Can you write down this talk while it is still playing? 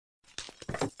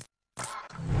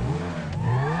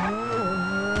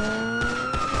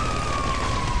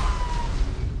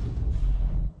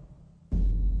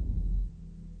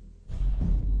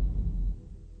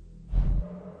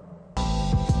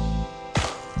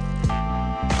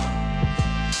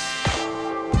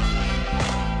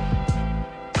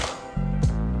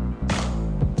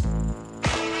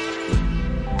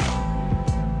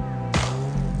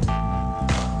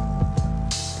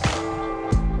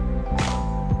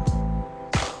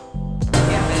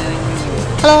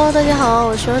Hello， 大家好，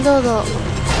我是豌豆豆。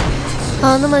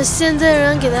好，那么现在仍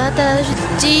然给大家带来的是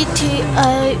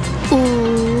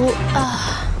Gta5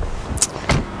啊。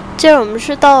接着我们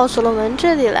是到所罗门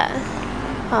这里来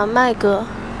啊，麦哥。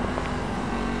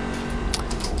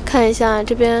看一下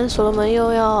这边所罗门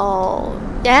又要，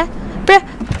哎，不是。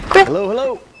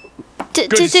Hello. 这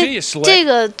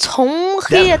个从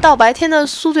黑夜到白天的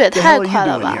速度也太快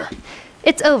了吧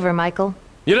 ？It's over, Michael.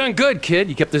 You done good, kid.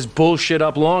 You kept this bullshit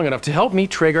up long enough to help me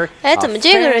trigger a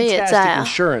fantastic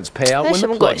insurance payout when the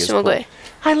plug is pulled.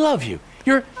 I love you.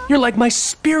 You're like my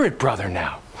spirit brother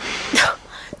now.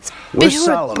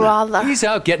 Spirit brother. He's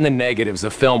out getting the negatives,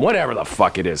 the film, whatever the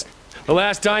fuck it is. The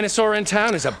last dinosaur in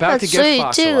town is about to get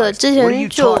fossilized. What are you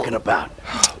talking about?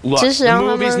 Look, the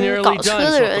movie's nearly done,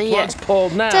 so the plug's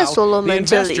pulled now. The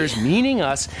investors, meaning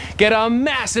us, get a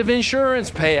massive insurance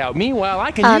payout. Meanwhile,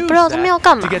 I can use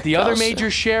that to get the other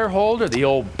major shareholder, the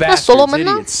old bastard's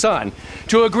idiot son,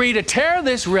 to agree to tear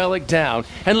this relic down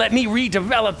and let me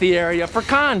redevelop the area for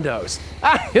condos.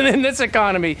 And in this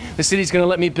economy, the city's going to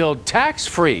let me build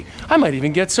tax-free. I might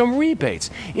even get some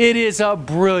rebates. It is a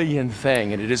brilliant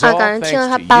thing, and it is all thanks to you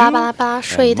and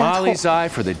Molly's eye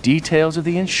for the details of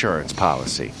the insurance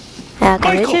policy.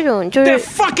 Michael, they're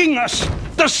fucking us.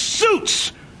 The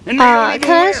suits. 看来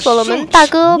所罗门大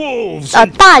哥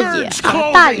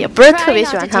大爷不是特别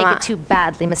喜欢他嘛。 Too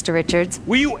badly, Mr. Richards.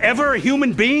 Were you ever a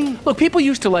human being? Look, people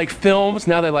used to like films.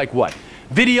 Now they like what?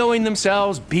 Videoing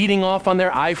themselves, beating off on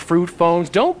their iFruit phones.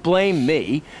 Don't blame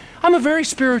me. I'm a very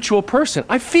spiritual person.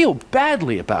 I feel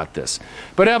badly about this.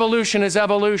 But evolution is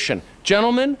evolution.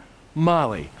 Gentlemen,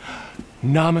 Molly,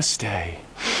 namaste.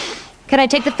 Can I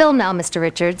take the film now, Mr.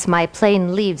 Richards? My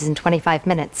plane leaves in 25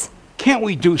 minutes. Can't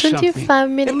we do something? 25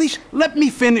 minutes. At least let me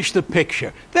finish the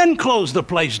picture, then close the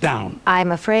place down.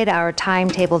 I'm afraid our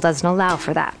timetable doesn't allow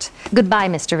for that. Goodbye,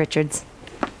 Mr. Richards.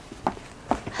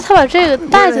 他把这个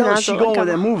袋子拿走了干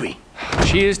嘛？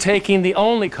 She is taking the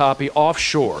only copy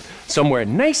offshore, somewhere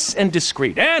nice and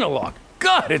discreet. Analog.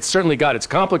 God, it's certainly got its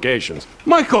complications.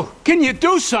 Michael, can you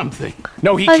do something?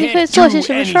 No, he can't do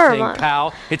anything,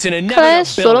 pal. It's an inevitability. 看来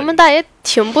所罗门大爷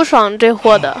挺不爽这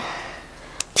货的，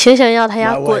挺想要他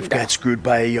丫滚的。 My wife got screwed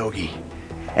by a yogi,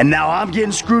 and now I'm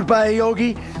getting screwed by a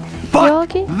yogi.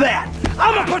 Fuck that!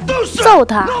 I'm a producer. 揍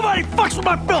他！ Nobody fucks with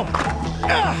my film.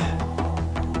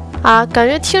 啊，感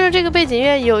觉听着这个背景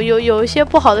乐有一些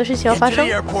不好的事情要发生。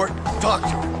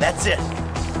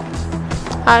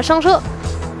啊，上车。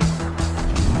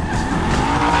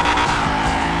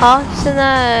好，现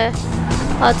在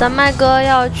咱麦哥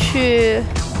要去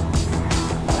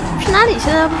哪里？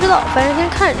现在还不知道，反正先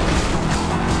看着。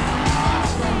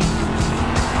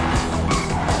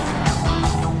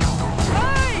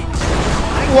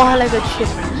我勒个去！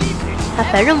哎，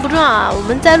反正不重要啊，我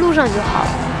们在路上就好了。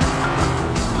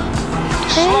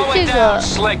 哎，这个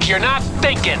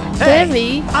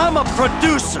David， I'm a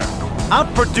producer. I'm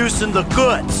producing the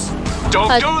goods.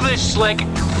 Don't do this, Slick.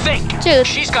 Think. 这个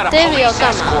David 要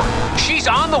干嘛？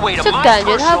就感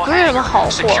觉他不是什么好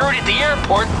货。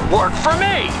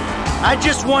I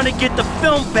just want to get the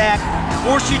film back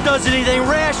before she does anything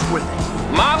rash with it.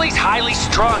 Molly's highly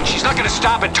strung. She's not going to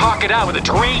stop and talk it out with a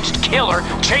deranged killer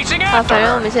chasing after her. 反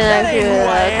正我们现在是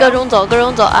各种走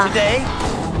啊。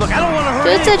 觉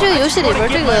得在这个游戏里边，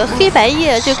这个黑白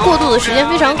页这过渡的时间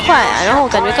非常快啊，然后我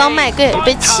感觉刚麦哥也是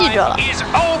被气着了，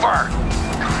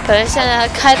感觉现在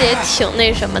开的也挺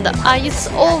那什么的啊 ，It's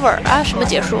over 啊，什么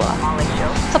结束啊？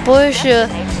他不会是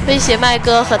威胁麦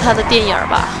哥和他的电影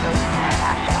吧？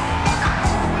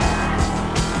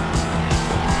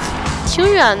挺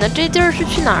远的，这地儿是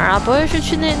去哪儿啊？不会是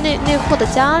去那货的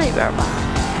家里边吧？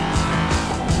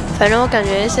反正我感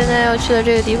觉现在要去的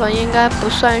这个地方应该不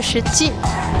算是近。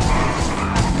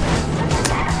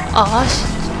 啊！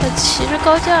他骑着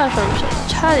高架上去了，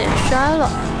差点摔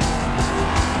了。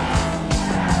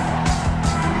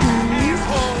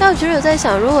但我觉得我在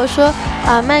想，如果说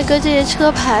麦哥这些车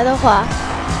牌的话，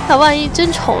他万一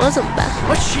真重了怎么办？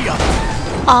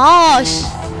哦，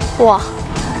哇，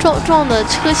撞的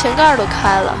车前盖都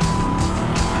开了。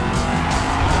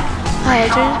哎，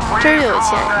真是有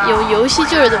钱，有游戏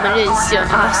就是这么任性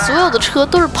啊！所有的车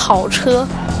都是跑车，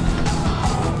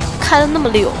开的那么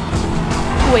溜。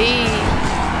 喂，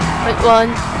我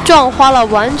撞花了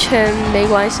完全没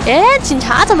关系。哎，警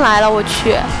察怎么来了？我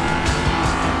去！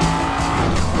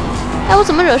哎，我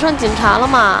怎么惹上警察了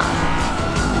嘛？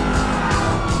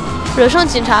惹上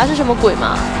警察是什么鬼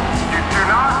嘛？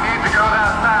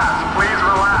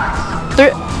不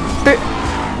是，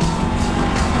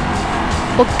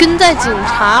我跟在警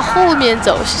察后面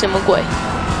走是什么鬼？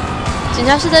警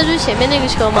察是在最前面那个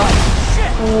车吗？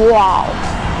哇哦！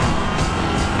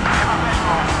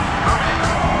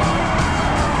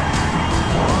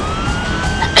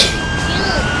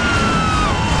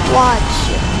我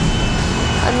去！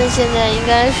啊，那现在应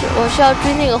该是我是要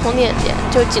追那个红点点，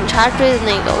就警察追的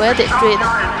那个，我也得追的。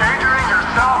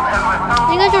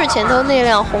应该就是前头那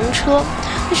辆红车，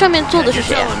那上面坐的是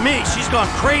谁啊？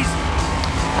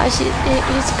而且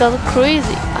he's got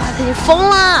crazy 啊，他已经疯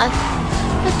了，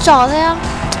那找他呀！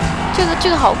这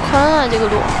个好宽啊，这个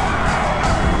路。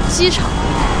机场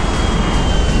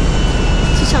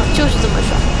就是这么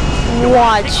爽，我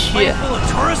去！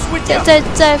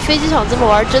在飞机场这么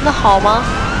玩真的好吗？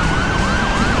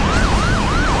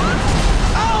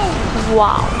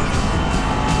哇，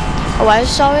我还是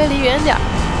稍微离远点儿。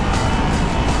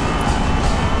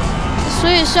所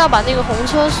以是要把那个红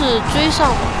车是追上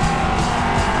的。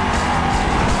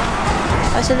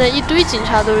啊，现在一堆警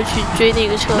察都是去追那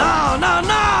个车。啊，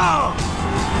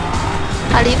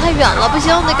离太远了，不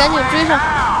行，得赶紧追上。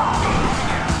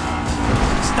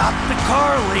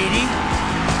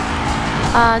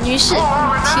啊，女士，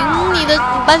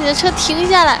把你的车停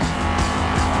下来。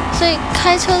所以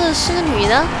开车的是个女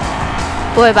的？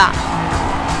不会吧？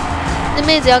那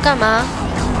妹子要干嘛？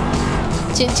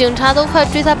警察都快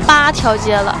追她8条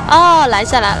街了。哦，拦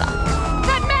下来了。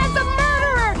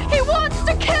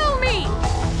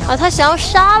啊，他想要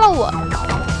杀了我。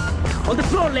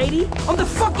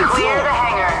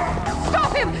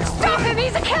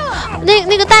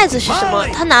那个袋子是什么？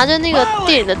他拿着那个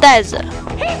电影的袋子。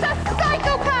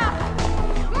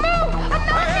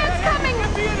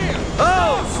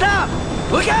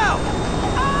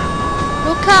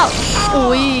Look out！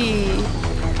 喂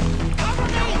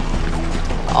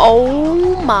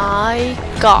 ！Oh my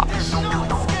god！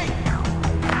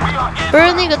 不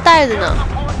是那个袋子呢？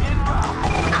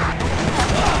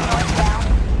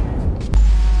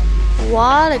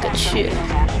我勒个去！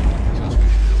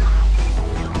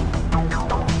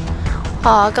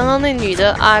啊，刚刚那女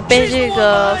的啊，被这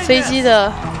个飞机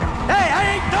的，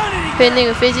被那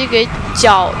个飞机给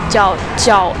搅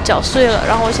碎了。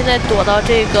然后我现在躲到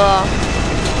这个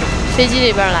飞机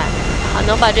里边来，啊，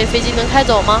能把这飞机能开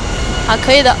走吗？啊，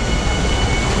可以的，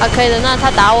啊，可以的。那他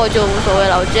打我就无所谓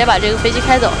了，我直接把这个飞机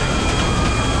开走。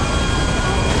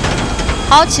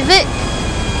好，起飞。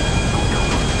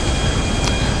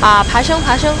啊，爬升。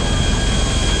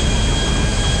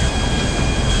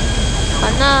啊，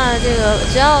那这个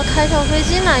只要开上飞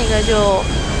机，那应该就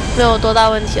没有多大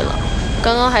问题了。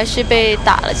刚刚还是被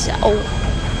打了几下，哦，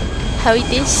还有一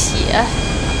点血，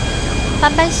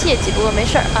斑血迹，不过没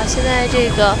事儿啊。现在这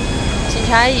个警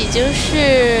察已经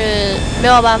是没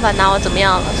有办法拿我怎么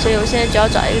样了，所以我现在只要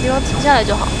找一个地方停下来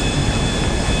就好。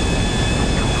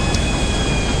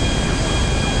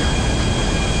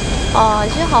哦，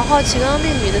其实好好奇，刚刚那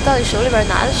女的到底手里边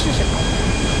拿的是什么？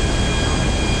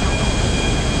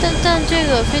但这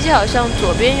个飞机好像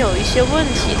左边有一些问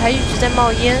题，它一直在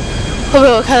冒烟，会不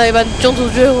会我开到一半中途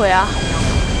坠毁啊？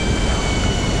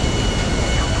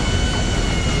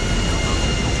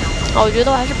哦，我觉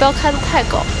得我还是不要开得太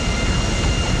高。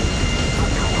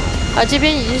啊，这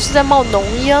边已经是在冒浓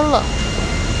烟了，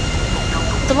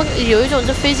怎么有一种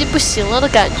这飞机不行了的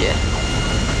感觉？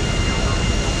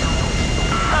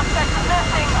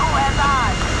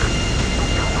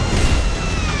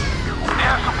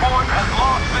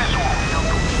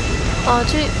啊，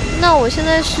那我现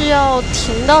在是要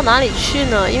停到哪里去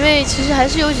呢？因为其实还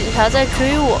是有警察在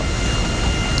追我，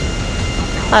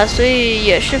啊，所以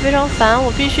也是非常烦，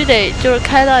我必须得就是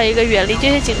开到一个远离这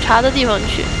些警察的地方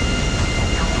去。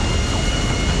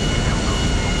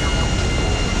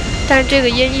但是这个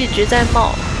烟一直在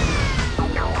冒，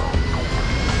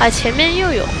啊，前面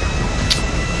又有，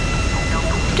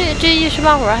这一时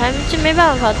半会儿还真没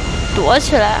办法躲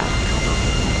起来啊。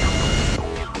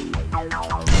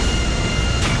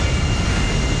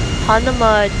好，那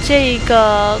么这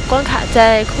个关卡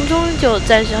在空中就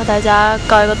暂时和大家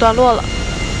告一个段落了。